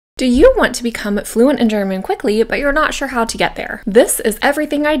Do you want to become fluent in German quickly, but you're not sure how to get there? This is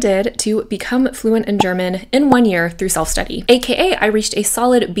everything I did to become fluent in German in 1 year through self-study. AKA, I reached a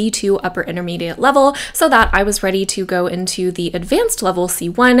solid B2 upper intermediate level so that I was ready to go into the advanced level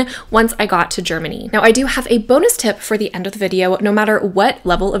C1 once I got to Germany. Now, I do have a bonus tip for the end of the video, no matter what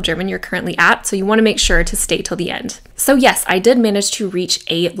level of German you're currently at, so you want to make sure to stay till the end. So yes, I did manage to reach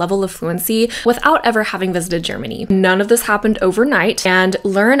a level of fluency without ever having visited Germany. None of this happened overnight, and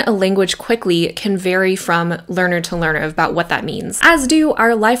learn a language quickly can vary from learner to learner about what that means, as do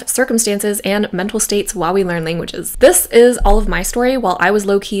our life circumstances and mental states while we learn languages. This is all of my story while I was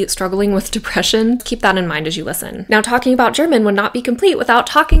low-key struggling with depression. Keep that in mind as you listen. Now, talking about German would not be complete without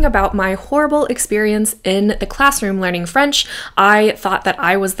talking about my horrible experience in the classroom learning French. I thought that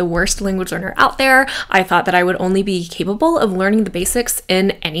I was the worst language learner out there. I thought that I would only be capable of learning the basics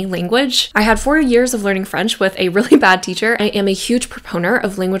in any language. I had 4 years of learning French with a really bad teacher. I am a huge proponent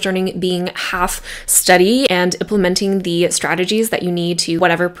of language learning being half study and implementing the strategies that you need to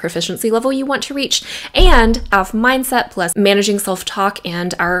whatever proficiency level you want to reach, and half mindset plus managing self-talk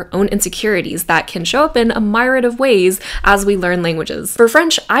and our own insecurities that can show up in a myriad of ways as we learn languages. For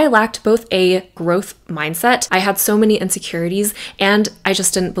French, I lacked both a growth mindset. I had so many insecurities and I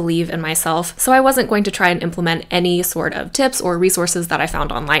just didn't believe in myself, so I wasn't going to try and implement any sort of tips or resources that I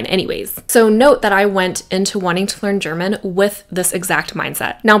found online anyways. So note that I went into wanting to learn German with this exact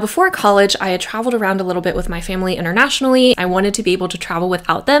mindset. Now, before college, I had traveled around a little bit with my family internationally. I wanted to be able to travel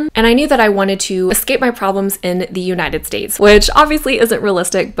without them, and I knew that I wanted to escape my problems in the United States, which obviously isn't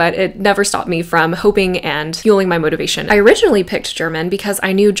realistic, but it never stopped me from hoping and fueling my motivation. I originally picked German because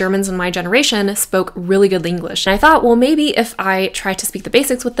I knew Germans in my generation spoke really good English, and I thought, well, maybe if I try to speak the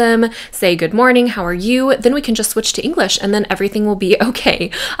basics with them, say good morning, how are you, then we can just switch to English and then everything will be okay.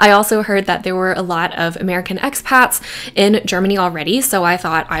 I also heard that there were a lot of American expats in Germany already, so I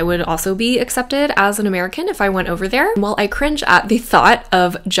thought I would also be accepted as an American if I went over there. While I cringe at the thought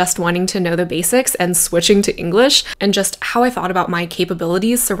of just wanting to know the basics and switching to English and just how I thought about my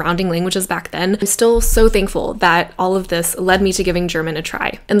capabilities surrounding languages back then, I'm still so thankful that all of this led me to giving German a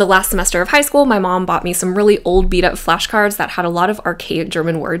try. In the last semester of high school, my mom bought me some really old beat up flashcards that had a lot of archaic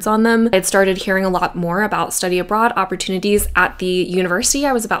German words on them. I had started hearing a lot more about study abroad opportunities at the university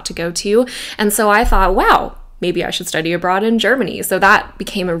I was about to go to, and so I thought, wow, maybe I should study abroad in Germany. So that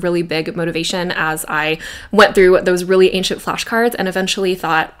became a really big motivation as I went through those really ancient flashcards and eventually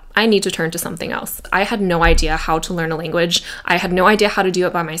thought, I need to turn to something else. I had no idea how to learn a language. I had no idea how to do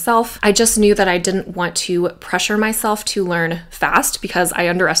it by myself. I just knew that I didn't want to pressure myself to learn fast because I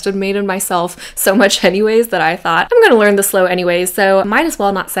underestimated myself so much anyways that I thought, I'm gonna learn this slow anyways, so I might as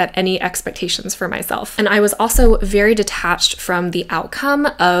well not set any expectations for myself. And I was also very detached from the outcome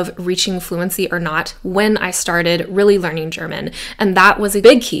of reaching fluency or not when I started really learning German. And that was a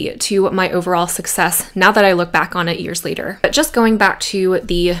big key to my overall success now that I look back on it years later. But just going back to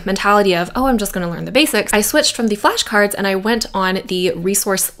the mentality of, oh, I'm just going to learn the basics, I switched from the flashcards and I went on the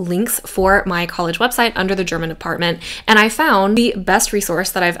resource links for my college website under the German department, and I found the best resource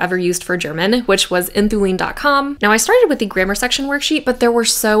that I've ever used for German, which was fluency.com. Now, I started with the grammar section worksheet, but there were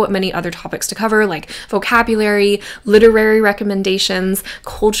so many other topics to cover, like vocabulary, literary recommendations,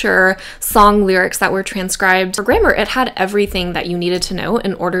 culture, song lyrics that were transcribed. For grammar, it had everything that you needed to know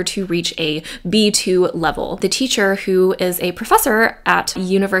in order to reach a B2 level. The teacher, who is a professor at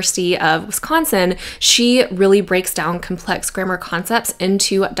University of Wisconsin, she really breaks down complex grammar concepts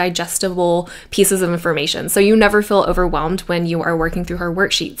into digestible pieces of information, so you never feel overwhelmed when you are working through her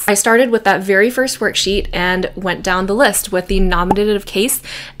worksheets. I started with that very first worksheet and went down the list with the nominative case,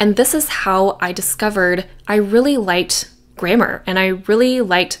 and this is how I discovered I really liked grammar, and I really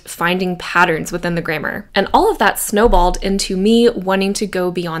liked finding patterns within the grammar. And all of that snowballed into me wanting to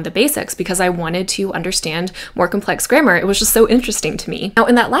go beyond the basics because I wanted to understand more complex grammar. It was just so interesting to me. Now,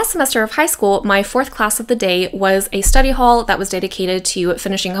 in that last semester of high school, my fourth class of the day was a study hall that was dedicated to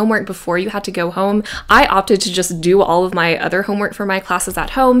finishing homework before you had to go home. I opted to just do all of my other homework for my classes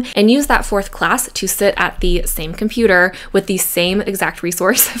at home and use that fourth class to sit at the same computer with the same exact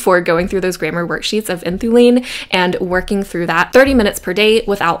resource for going through those grammar worksheets of Fluency and working through that 30 minutes per day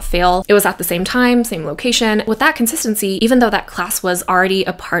without fail. It was at the same time, same location. With that consistency, even though that class was already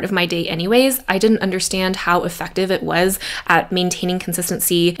a part of my day anyways, I didn't understand how effective it was at maintaining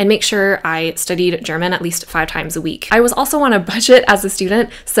consistency and make sure I studied German at least 5 times a week. I was also on a budget as a student,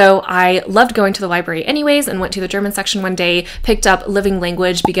 so I loved going to the library anyways and went to the German section one day, picked up Living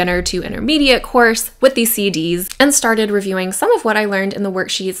Language Beginner to Intermediate course with these CDs, and started reviewing some of what I learned in the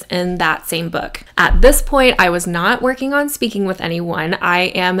worksheets in that same book. At this point, I was not working working on speaking with anyone.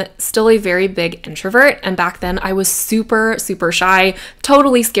 I am still a very big introvert, and back then I was super shy,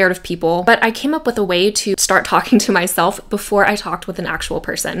 totally scared of people, but I came up with a way to start talking to myself before I talked with an actual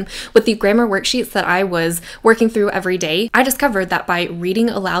person. With the grammar worksheets that I was working through every day, I discovered that by reading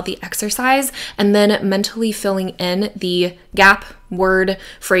aloud the exercise and then mentally filling in the gap, word,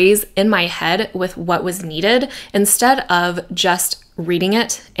 phrase in my head with what was needed, instead of just reading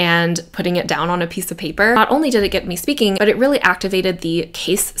it and putting it down on a piece of paper, not only did it get me speaking, but it really activated the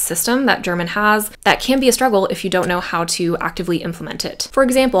case system that German has that can be a struggle if you don't know how to actively implement it. For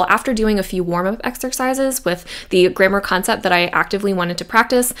example, after doing a few warm-up exercises with the grammar concept that I actively wanted to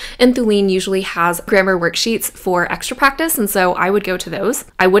practice, Enthuline usually has grammar worksheets for extra practice, and so I would go to those.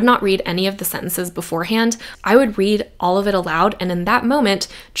 I would not read any of the sentences beforehand. I would read all of it aloud, and in that moment,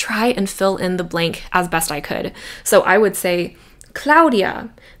 try and fill in the blank as best I could. So I would say, Claudia,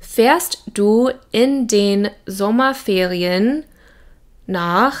 fährst du in den Sommerferien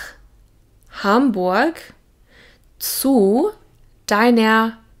nach Hamburg zu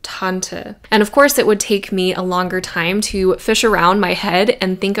deiner Tante? And of course, it would take me a longer time to fish around my head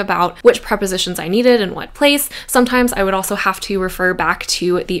and think about which prepositions I needed in what place. Sometimes I would also have to refer back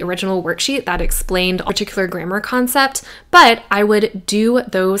to the original worksheet that explained a particular grammar concept, but I would do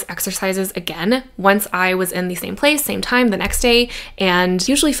those exercises again once I was in the same place, same time the next day, and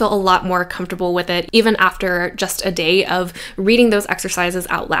usually feel a lot more comfortable with it even after just a day of reading those exercises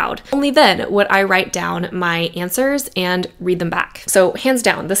out loud. Only then would I write down my answers and read them back. So hands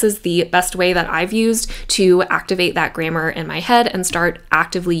down, this is the best way that I've used to activate that grammar in my head and start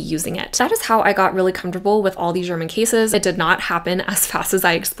actively using it. That is how I got really comfortable with all these German cases. It did not happen as fast as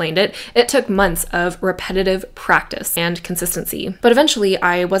I explained it. It took months of repetitive practice and consistency. But eventually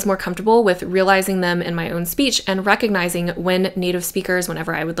I was more comfortable with realizing them in my own speech and recognizing when native speakers,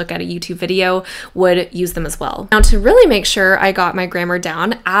 whenever I would look at a YouTube video, would use them as well. Now, to really make sure I got my grammar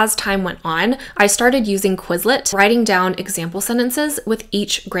down as time went on, I started using Quizlet, writing down example sentences with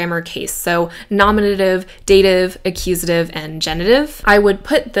each grammar case. So nominative, dative, accusative, and genitive. I would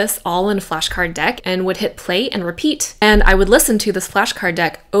put this all in a flashcard deck and would hit play and repeat. And I would listen to this flashcard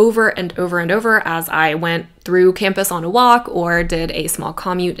deck over and over and over as I went through campus on a walk or did a small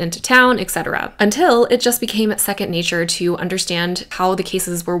commute into town, etc. Until it just became second nature to understand how the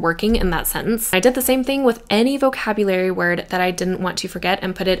cases were working in that sentence. I did the same thing with any vocabulary word that I didn't want to forget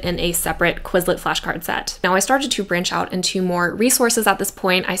and put it in a separate Quizlet flashcard set. Now I started to branch out into more resources at this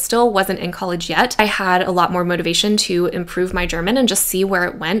point. I still wasn't in college yet. I had a lot more motivation to improve my German and just see where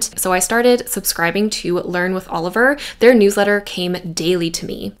it went. So I started subscribing to Learn with Oliver. Their newsletter came daily to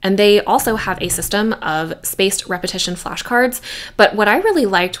me. And they also have a system of spaced repetition flashcards, but what I really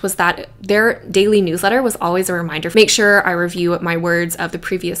liked was that their daily newsletter was always a reminder. Make sure I review my words of the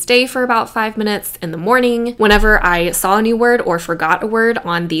previous day for about 5 minutes in the morning. Whenever I saw a new word or forgot a word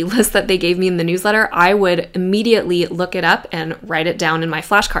on the list that they gave me in the newsletter, I would immediately look it up and write it down in my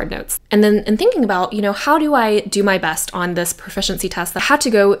flashcard notes. And then in thinking about, how do I do my best on this proficiency test, I had to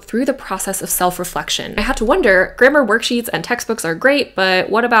go through the process of self-reflection. I had to wonder, grammar worksheets and textbooks are great, but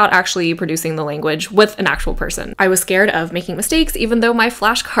what about actually producing the language with an actual person? I was scared of making mistakes, even though my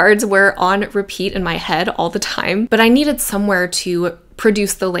flashcards were on repeat in my head all the time, but I needed somewhere to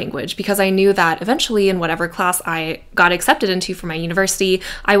produce the language because I knew that eventually in whatever class I got accepted into for my university,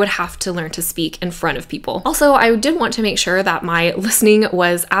 I would have to learn to speak in front of people. Also, I did want to make sure that my listening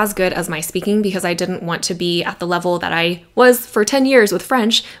was as good as my speaking because I didn't want to be at the level that I was for 10 years with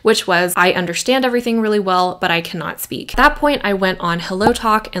French, which was I understand everything really well, but I cannot speak. At that point, I went on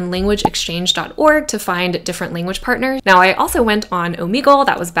HelloTalk and languageexchange.org to find different language partners. Now, I also went on Omegle,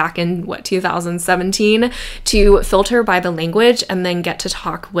 that was back in 2017, to filter by the language and then get to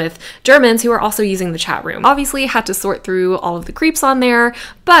talk with Germans who are also using the chat room. Obviously, had to sort through all of the creeps on there,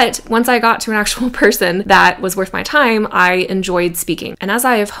 but once I got to an actual person that was worth my time, I enjoyed speaking. And as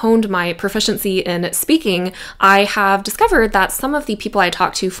I have honed my proficiency in speaking, I have discovered that some of the people I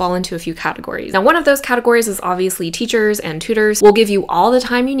talk to fall into a few categories. Now, one of those categories is obviously teachers and tutors will give you all the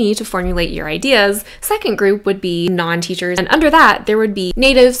time you need to formulate your ideas. Second group would be non-teachers, and under that, there would be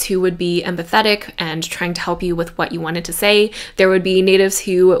natives who would be empathetic and trying to help you with what you wanted to say. There would be natives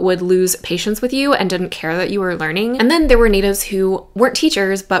who would lose patience with you and didn't care that you were learning. And then there were natives who weren't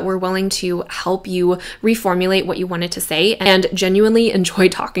teachers, but were willing to help you reformulate what you wanted to say and genuinely enjoy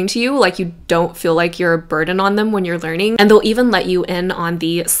talking to you, like you don't feel like you're a burden on them when you're learning. And they'll even let you in on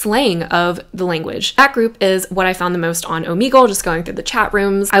the slang of the language. That group is what I found the most on Omegle, just going through the chat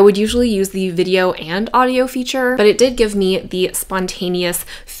rooms. I would usually use the video and audio feature, but it did give me the spontaneous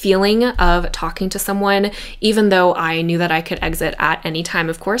feeling of talking to someone, even though I knew that I could exit at any time,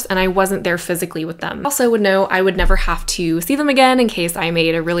 of course, and I wasn't there physically with them. Also would know I would never have to see them again in case I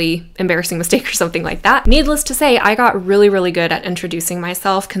made a really embarrassing mistake or something like that. Needless to say, I got really, really good at introducing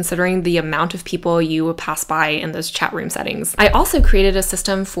myself considering the amount of people you pass by in those chat room settings. I also created a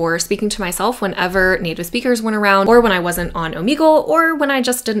system for speaking to myself whenever native speakers weren't around, or when I wasn't on Omegle, or when I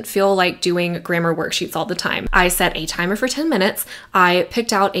just didn't feel like doing grammar worksheets all the time. I set a timer for 10 minutes, I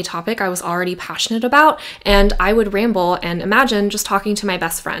picked out a topic I was already passionate about, and I would ramble and imagine just talking to my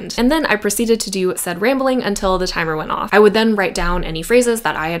best friend. And then I proceeded to do said rambling until the timer went off. I would then write down any phrases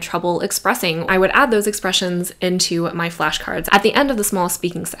that I had trouble expressing. I would add those expressions into my flashcards at the end of the small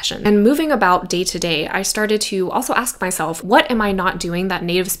speaking session. And moving about day to day, I started to also ask myself, what am I not doing that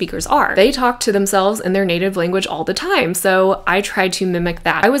native speakers are? They talk to themselves in their native language all the time, so I tried to mimic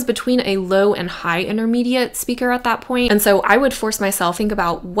that. I was between a low and high intermediate speaker at that point, and so I would force myself to think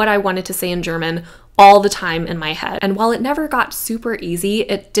about what I wanted to say in German all the time in my head. And while it never got super easy,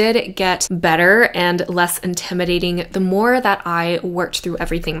 it did get better and less intimidating the more that I worked through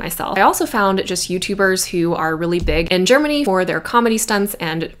everything myself. I also found just YouTubers who are really big in Germany for their comedy stunts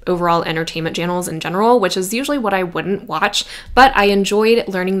and overall entertainment channels in general, which is usually what I wouldn't watch, but I enjoyed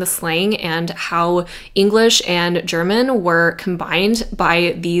learning the slang and how English and German were combined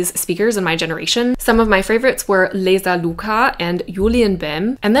by these speakers in my generation. Some of my favorites were Leser Luca and Julian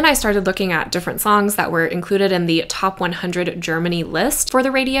Bim, and then I started looking at different songs that were included in the top 100 Germany list for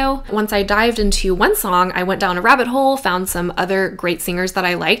the radio. Once I dived into one song, I went down a rabbit hole, found some other great singers that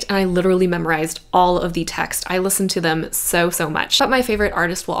I liked, and I literally memorized all of the text. I listened to them so much. But my favorite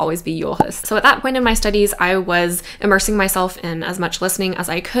artist will always be Johannes. So at that point in my studies, I was immersing myself in as much listening as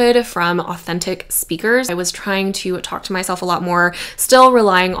I could from authentic speakers. I was trying to talk to myself a lot more, still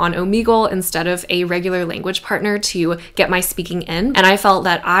relying on Omegle instead of a regular language partner to get my speaking in. And I felt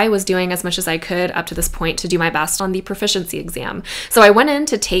that I was doing as much as I could up to this point to do my best on the proficiency exam. So I went in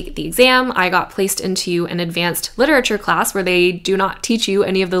to take the exam. I got placed into an advanced literature class where they do not teach you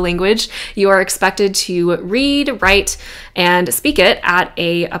any of the language. You are expected to read, write, and speak it at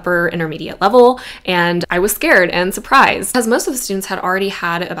a upper intermediate level. And I was scared and surprised because most of the students had already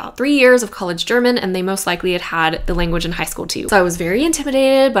had about 3 years of college German, and they most likely had the language in high school too. So I was very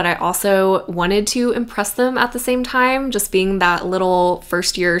intimidated, but I also wanted to impress them at the same time, just being that little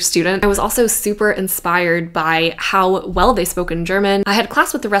first year student. I was also super inspired by how well they spoke in German. I had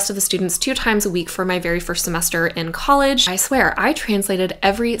class with the rest of the students 2 times a week for my very first semester in college. I swear, I translated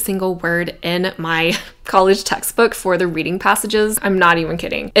every single word in my college textbook for the reading passages. I'm not even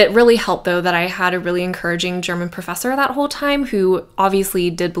kidding. It really helped though that I had a really encouraging German professor that whole time who obviously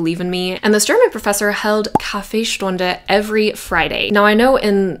did believe in me. And this German professor held Kaffeestunde every Friday. Now I know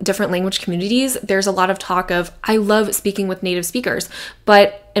in different language communities, there's a lot of talk of, I love speaking with native speakers,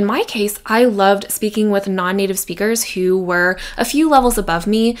 but in my case, I loved speaking with non-native speakers who were a few levels above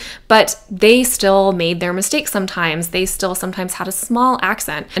me, but they still made their mistakes sometimes. They still sometimes had a small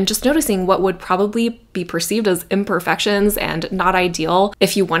accent. And just noticing what would probably be perceived as imperfections and not ideal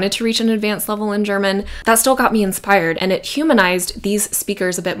if you wanted to reach an advanced level in German, that still got me inspired, and it humanized these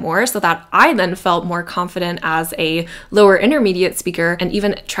speakers a bit more so that I then felt more confident as a lower intermediate speaker and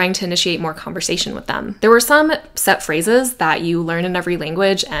even trying to initiate more conversation with them. There were some set phrases that you learn in every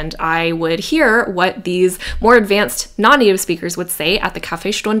language, and I would hear what these more advanced non-native speakers would say at the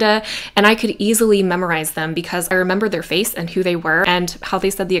Kaffeestunde, and I could easily memorize them because I remember their face and who they were and how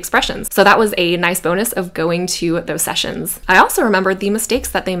they said the expressions. So that was a nice bonus of going to those sessions. I also remembered the mistakes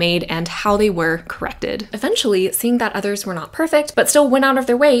that they made and how they were corrected. Eventually, seeing that others were not perfect, but still went out of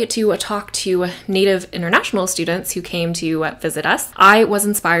their way to talk to native international students who came to visit us, I was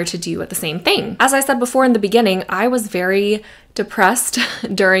inspired to do the same thing. As I said before in the beginning, I was very depressed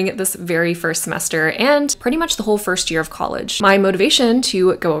during this very first semester and pretty much the whole first year of college. My motivation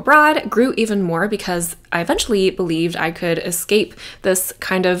to go abroad grew even more because I eventually believed I could escape this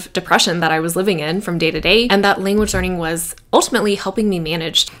kind of depression that I was living in from day to day, and that language learning was ultimately helping me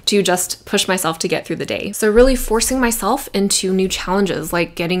manage to just push myself to get through the day. So really forcing myself into new challenges,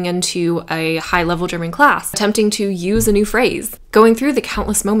 like getting into a high-level German class, attempting to use a new phrase, going through the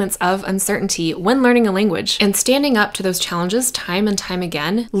countless moments of uncertainty when learning a language, and standing up to those challenges time and time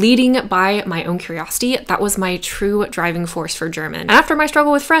again, leading by my own curiosity. That was my true driving force for German. And after my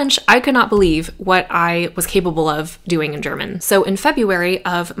struggle with French, I could not believe what I was capable of doing in German. So in February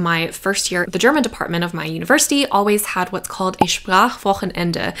of my first year, the German department of my university always had what's called a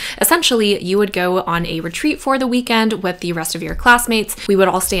Sprachwochenende. Essentially, you would go on a retreat for the weekend with the rest of your classmates. We would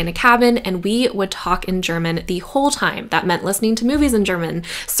all stay in a cabin and we would talk in German the whole time. That meant listening to movies in German,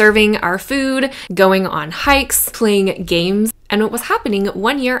 serving our food, going on hikes, playing games. and it was happening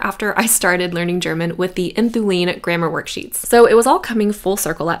 1 year after I started learning German with the Inthuline grammar worksheets. So it was all coming full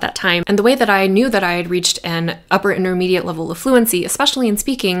circle at that time, and the way that I knew that I had reached an upper intermediate level of fluency, especially in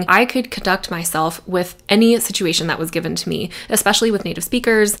speaking, I could conduct myself with any situation that was given to me, especially with native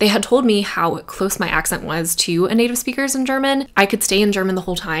speakers. They had told me how close my accent was to a native speaker's in German. I could stay in German the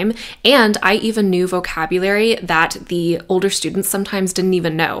whole time, and I even knew vocabulary that the older students sometimes didn't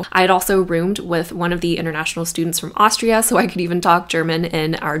even know. I had also roomed with one of the international students from Austria, so I could even talk German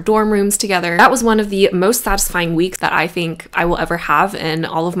in our dorm rooms together. That was one of the most satisfying weeks that I think I will ever have in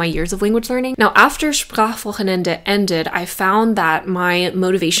all of my years of language learning. Now, after Sprachwochenende ended, I found that my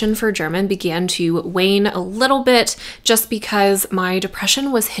motivation for German began to wane a little bit just because my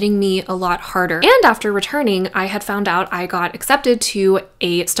depression was hitting me a lot harder. And after returning, I had found out I got accepted to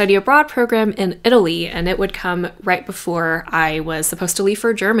a study abroad program in Italy, and it would come right before I was supposed to leave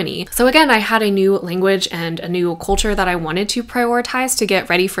for Germany. So again, I had a new language and a new culture that I wanted to prioritize to get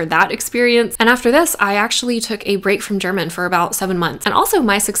ready for that experience. And after this, I actually took a break from German for about 7 months. And also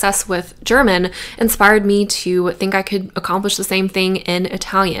my success with German inspired me to think I could accomplish the same thing in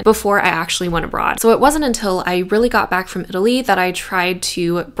Italian before I actually went abroad. So it wasn't until I really got back from Italy that I tried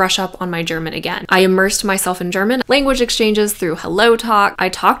to brush up on my German again. I immersed myself in German language exchanges through Hello Talk. I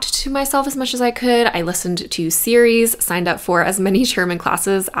talked to myself as much as I could. I listened to series, signed up for as many German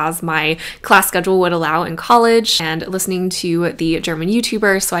classes as my class schedule would allow in college, and listening to the German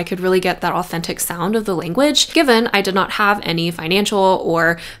YouTubers so I could really get that authentic sound of the language, given I did not have any financial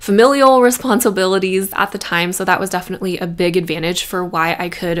or familial responsibilities at the time. So that was definitely a big advantage for why I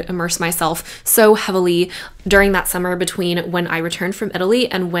could immerse myself so heavily during that summer between when I returned from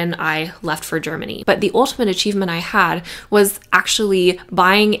Italy and when I left for Germany. But the ultimate achievement I had was actually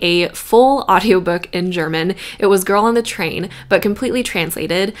buying a full audiobook in German. It was Girl on the Train, but completely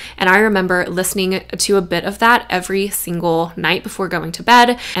translated. And I remember listening to a bit of that every single night before going to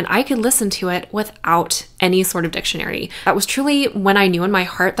bed, and I could listen to it without any sort of dictionary. That was truly when I knew in my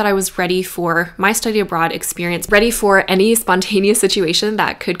heart that I was ready for my study abroad experience, ready for any spontaneous situation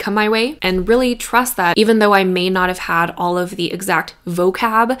that could come my way, and really trust that even though I may not have had all of the exact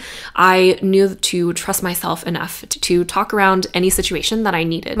vocab, I knew to trust myself enough to talk around any situation that I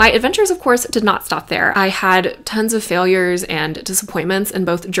needed. My adventures, of course, did not stop there. I had tons of failures and disappointments in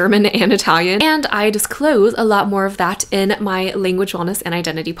both German and Italian, and I disclose a lot more of that in my Language, Wellness, and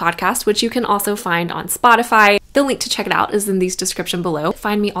Identity podcast, which you can also find on Spotify. The link to check it out is in the description below.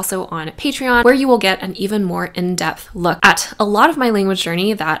 Find me also on Patreon, where you will get an even more in-depth look at a lot of my language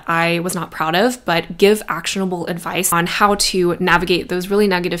journey that I was not proud of, but give actionable advice on how to navigate those really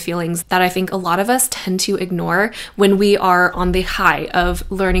negative feelings that I think a lot of us tend to ignore when we are on the high of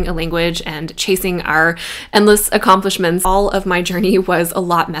learning a language and chasing our endless accomplishments. All of my journey was a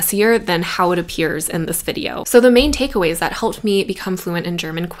lot messier than how it appears in this video. So the main takeaways that helped me become fluent in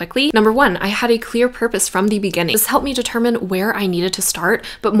German quickly. Number one, I had a clear purpose from the beginning. This helped me determine where I needed to start,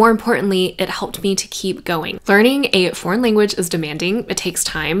 but more importantly, it helped me to keep going. Learning a foreign language is demanding. It takes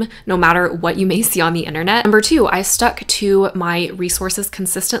time, no matter what you may see on the internet. Number two, I stuck to my resources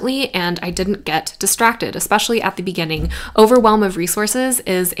consistently and I didn't get distracted, especially at the beginning. Overwhelm of resources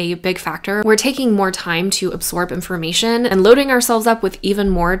is a big factor. We're taking more time to absorb information, and loading ourselves up with even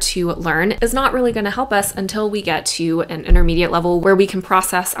more to learn is not really going to help us until we get to an intermediate level where we can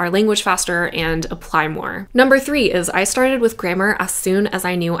process our language faster and apply more. Number three is I started with grammar as soon as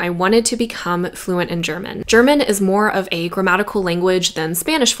I knew I wanted to become fluent in German. German is more of a grammatical language than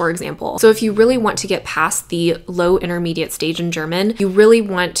Spanish, for example. So if you really want to get past the low intermediate stage in German, you really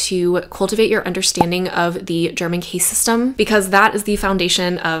want to cultivate your understanding of the German case system, because that is the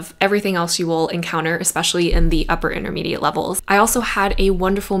foundation of everything else you will encounter, especially in the upper intermediate levels. I also had a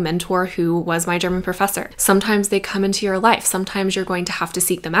wonderful mentor who was my German professor. Sometimes they come into your life. Sometimes you're going to have to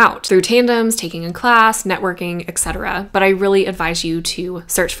seek them out through tandems, taking a class, networking, etc. But I really advise you to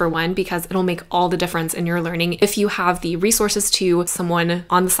search for one because it'll make all the difference in your learning if you have the resources to someone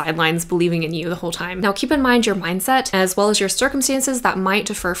on the sidelines believing in you the whole time. Now, keep in mind your mindset as well as your circumstances that might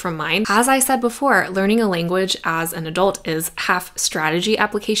differ from mine. As I said before, learning a language as an adult is half strategy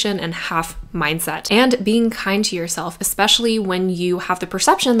application and half mindset. And being kind to yourself, especially when you have the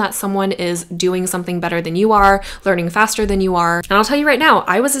perception that someone is doing something better than you are, learning faster than you are. And I'll tell you right now,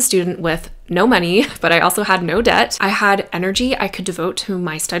 I was a student with no money, but I also had no debt. I had energy I could devote to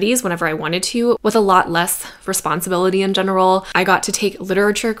my studies whenever I wanted to, with a lot less responsibility in general. I got to take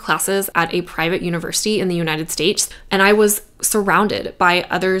literature classes at a private university in the United States, and I was surrounded by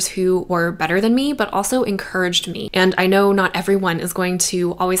others who were better than me, but also encouraged me. And I know not everyone is going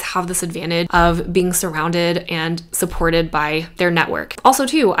to always have this advantage of being surrounded and supported by their network. Also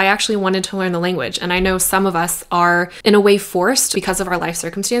too, I actually wanted to learn the language, and I know some of us are in a way forced because of our life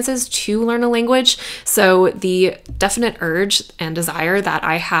circumstances to learn a language. So the definite urge and desire that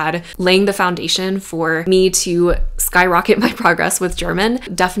I had laying the foundation for me to skyrocket my progress with German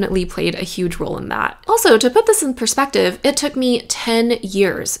definitely played a huge role in that. Also, to put this in perspective, it took me 10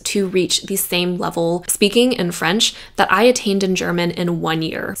 years to reach the same level speaking in French that I attained in German in 1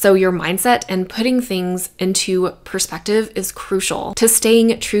 year. So your mindset and putting things into perspective is crucial to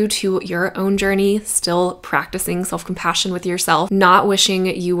staying true to your own journey, still practicing self-compassion with yourself, not wishing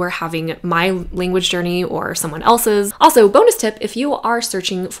you were having my language journey or someone else's. Also, bonus tip, if you are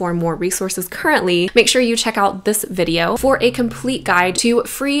searching for more resources currently, make sure you check out this video for a complete guide to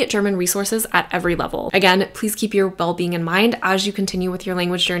free German resources at every level. Again, please keep your well-being in mind as you continue with your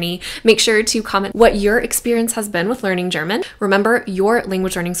language journey. Make sure to comment what your experience has been with learning German. Remember, your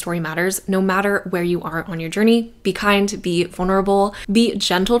language learning story matters no matter where you are on your journey. Be kind, be vulnerable, be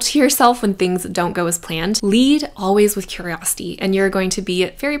gentle to yourself when things don't go as planned. Lead always with curiosity, and you're going to be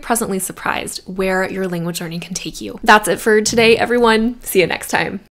very pleasantly surprised where your language learning can take you. That's it for today, everyone. See you next time.